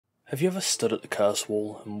Have you ever stood at the curse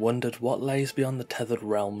wall and wondered what lays beyond the tethered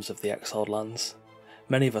realms of the exiled lands?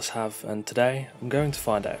 Many of us have, and today I'm going to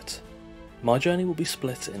find out. My journey will be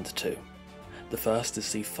split into two. The first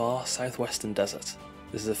is the far southwestern desert.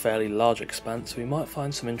 This is a fairly large expanse, so we might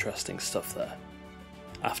find some interesting stuff there.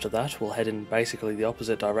 After that, we'll head in basically the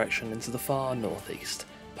opposite direction into the far northeast,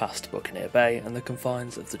 past Buccaneer Bay and the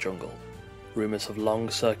confines of the jungle. Rumours have long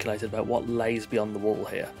circulated about what lays beyond the wall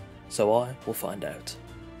here, so I will find out.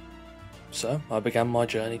 So I began my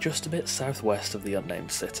journey just a bit southwest of the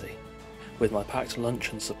unnamed city. With my packed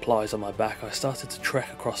lunch and supplies on my back, I started to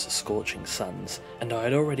trek across the scorching sands, and I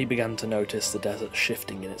had already begun to notice the desert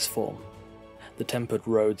shifting in its form. The tempered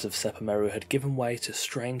roads of Sepameru had given way to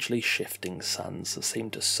strangely shifting sands that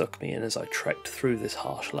seemed to suck me in as I trekked through this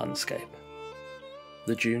harsh landscape.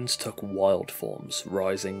 The dunes took wild forms,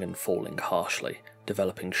 rising and falling harshly,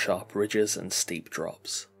 developing sharp ridges and steep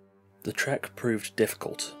drops. The trek proved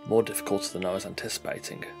difficult, more difficult than I was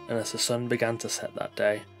anticipating, and as the sun began to set that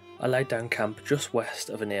day, I laid down camp just west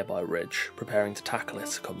of a nearby ridge, preparing to tackle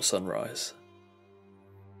it come sunrise.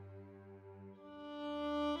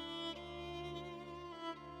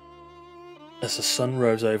 As the sun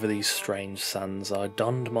rose over these strange sands, I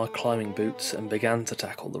donned my climbing boots and began to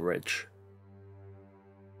tackle the ridge.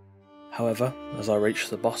 However, as I reached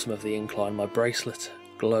the bottom of the incline, my bracelet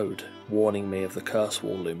glowed, warning me of the curse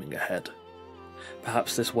wall looming ahead.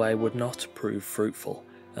 Perhaps this way would not prove fruitful,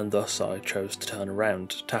 and thus I chose to turn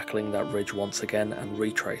around, tackling that ridge once again and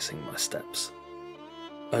retracing my steps.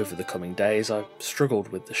 Over the coming days, I struggled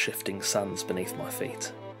with the shifting sands beneath my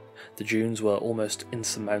feet. The dunes were almost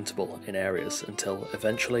insurmountable in areas until,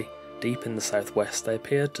 eventually, deep in the southwest, they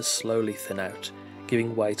appeared to slowly thin out,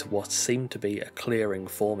 giving way to what seemed to be a clearing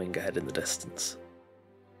forming ahead in the distance.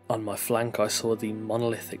 On my flank I saw the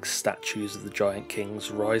monolithic statues of the giant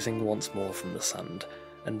kings rising once more from the sand,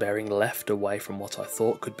 and bearing left away from what I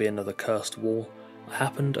thought could be another cursed wall, I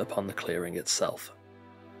happened upon the clearing itself.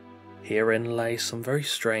 Herein lay some very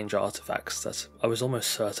strange artefacts that I was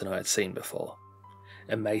almost certain I had seen before.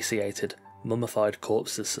 Emaciated, mummified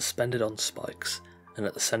corpses suspended on spikes, and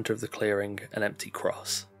at the centre of the clearing an empty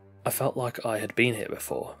cross. I felt like I had been here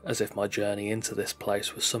before, as if my journey into this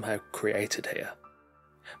place was somehow created here.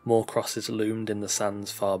 More crosses loomed in the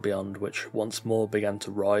sands far beyond, which once more began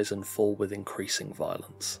to rise and fall with increasing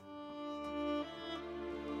violence.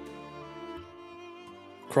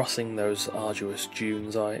 Crossing those arduous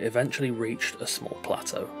dunes, I eventually reached a small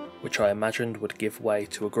plateau, which I imagined would give way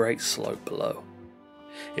to a great slope below.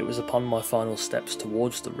 It was upon my final steps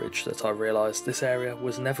towards the ridge that I realised this area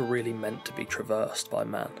was never really meant to be traversed by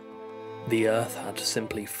man. The earth had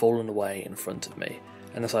simply fallen away in front of me,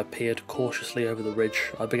 and as I peered cautiously over the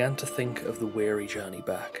ridge, I began to think of the weary journey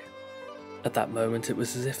back. At that moment it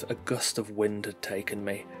was as if a gust of wind had taken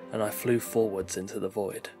me, and I flew forwards into the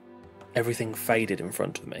void. Everything faded in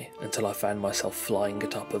front of me, until I found myself flying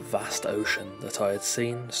atop a vast ocean that I had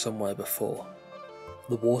seen somewhere before.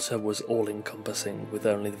 The water was all-encompassing, with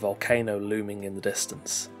only the volcano looming in the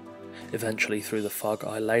distance. Eventually, through the fog,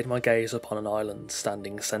 I laid my gaze upon an island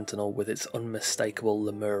standing sentinel with its unmistakable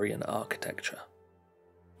Lemurian architecture.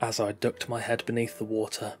 As I ducked my head beneath the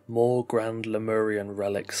water, more grand Lemurian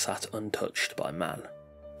relics sat untouched by man.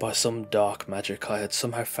 By some dark magic, I had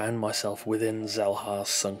somehow found myself within Zelhar's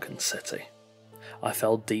sunken city. I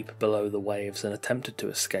fell deep below the waves and attempted to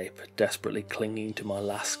escape, desperately clinging to my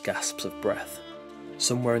last gasps of breath.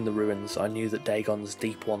 Somewhere in the ruins, I knew that Dagon's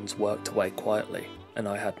Deep Ones worked away quietly, and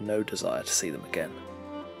I had no desire to see them again.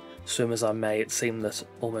 Swim as I may, it seemed that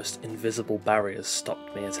almost invisible barriers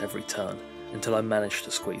stopped me at every turn, until I managed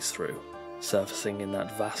to squeeze through. Surfacing in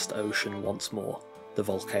that vast ocean once more, the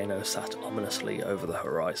volcano sat ominously over the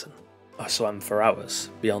horizon. I swam for hours,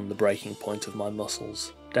 beyond the breaking point of my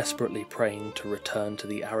muscles, desperately praying to return to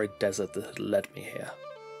the arid desert that had led me here.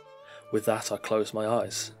 With that I closed my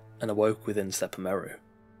eyes, and awoke within Sepameru.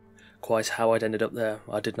 Quite how I'd ended up there,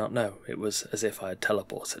 I did not know. It was as if I had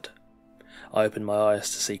teleported. I opened my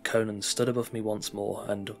eyes to see Conan stood above me once more,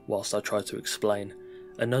 and whilst I tried to explain,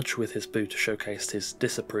 a nudge with his boot showcased his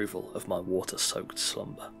disapproval of my water-soaked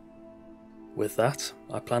slumber. With that,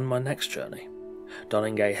 I planned my next journey.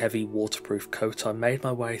 Donning a heavy waterproof coat, I made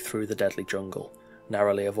my way through the deadly jungle,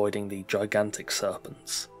 narrowly avoiding the gigantic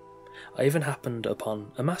serpents. I even happened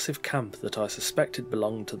upon a massive camp that I suspected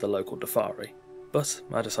belonged to the local Dafari, but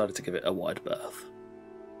I decided to give it a wide berth.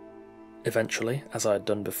 Eventually, as I had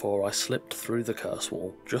done before, I slipped through the curse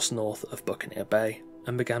wall just north of Buccaneer Bay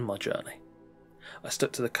and began my journey. I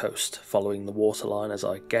stuck to the coast, following the waterline as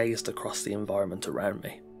I gazed across the environment around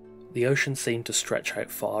me. The ocean seemed to stretch out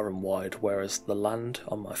far and wide, whereas the land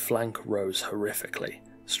on my flank rose horrifically,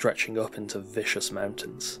 stretching up into vicious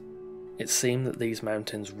mountains. It seemed that these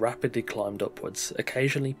mountains rapidly climbed upwards,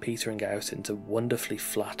 occasionally petering out into wonderfully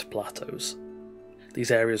flat plateaus.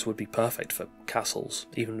 These areas would be perfect for castles,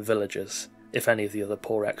 even villages, if any of the other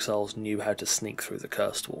poor exiles knew how to sneak through the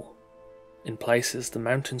cursed wall. In places, the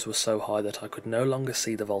mountains were so high that I could no longer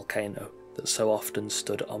see the volcano that so often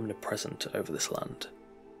stood omnipresent over this land.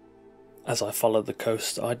 As I followed the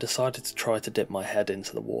coast, I decided to try to dip my head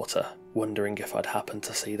into the water, wondering if I'd happen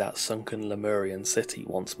to see that sunken Lemurian city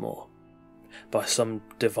once more. By some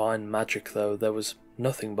divine magic, though, there was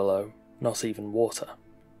nothing below, not even water.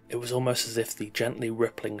 It was almost as if the gently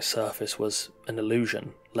rippling surface was an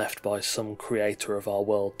illusion left by some creator of our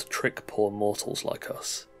world to trick poor mortals like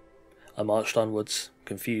us. I marched onwards,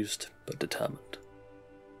 confused but determined.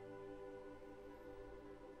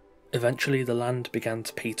 Eventually the land began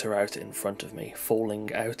to peter out in front of me,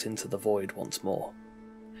 falling out into the void once more.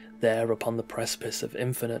 There, upon the precipice of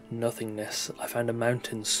infinite nothingness, I found a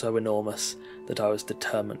mountain so enormous that I was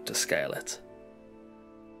determined to scale it.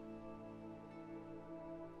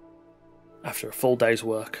 After a full day's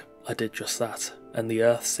work, I did just that, and the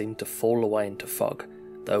earth seemed to fall away into fog,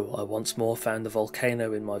 though I once more found the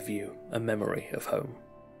volcano in my view, a memory of home.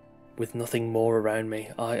 With nothing more around me,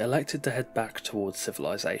 I elected to head back towards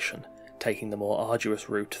civilization, taking the more arduous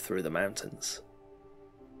route through the mountains.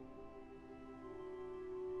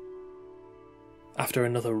 After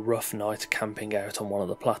another rough night camping out on one of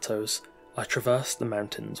the plateaus, I traversed the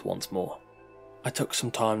mountains once more. I took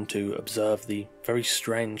some time to observe the very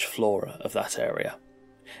strange flora of that area.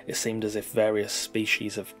 It seemed as if various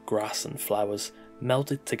species of grass and flowers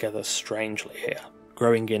melded together strangely here,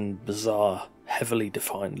 growing in bizarre, heavily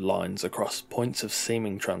defined lines across points of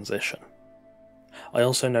seeming transition. I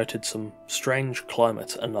also noted some strange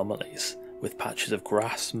climate anomalies, with patches of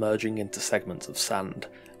grass merging into segments of sand,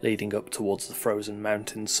 leading up towards the frozen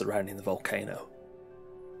mountains surrounding the volcano.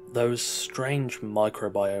 Those strange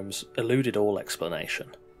microbiomes eluded all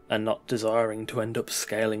explanation, and not desiring to end up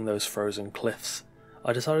scaling those frozen cliffs,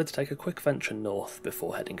 I decided to take a quick venture north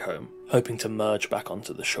before heading home, hoping to merge back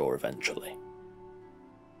onto the shore eventually.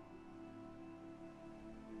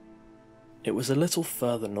 It was a little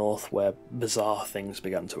further north where bizarre things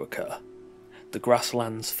began to occur. The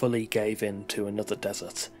grasslands fully gave in to another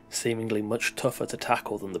desert, seemingly much tougher to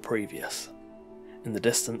tackle than the previous. In the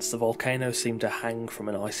distance, the volcano seemed to hang from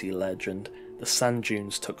an icy ledge, and the sand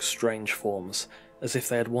dunes took strange forms, as if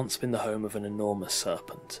they had once been the home of an enormous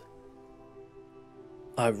serpent.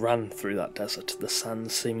 I ran through that desert, the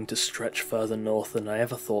sands seeming to stretch further north than I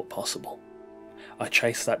ever thought possible. I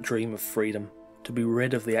chased that dream of freedom, to be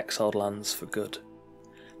rid of the exiled lands for good.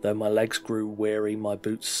 Though my legs grew weary, my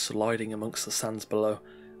boots sliding amongst the sands below,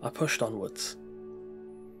 I pushed onwards.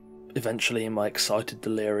 Eventually, in my excited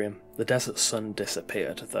delirium, the desert sun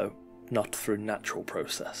disappeared, though not through natural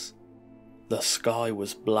process. The sky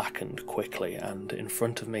was blackened quickly, and in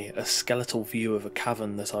front of me a skeletal view of a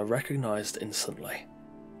cavern that I recognised instantly.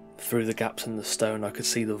 Through the gaps in the stone I could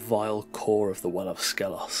see the vile core of the Well of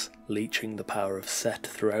Skelos, leeching the power of Set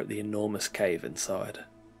throughout the enormous cave inside.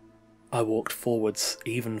 I walked forwards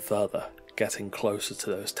even further, getting closer to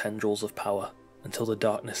those tendrils of power, until the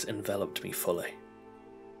darkness enveloped me fully.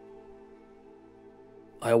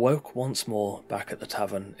 I awoke once more back at the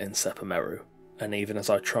tavern in Sepameru, and even as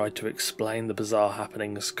I tried to explain the bizarre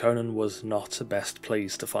happenings, Conan was not best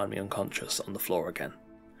pleased to find me unconscious on the floor again.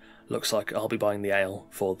 Looks like I'll be buying the ale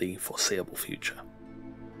for the foreseeable future.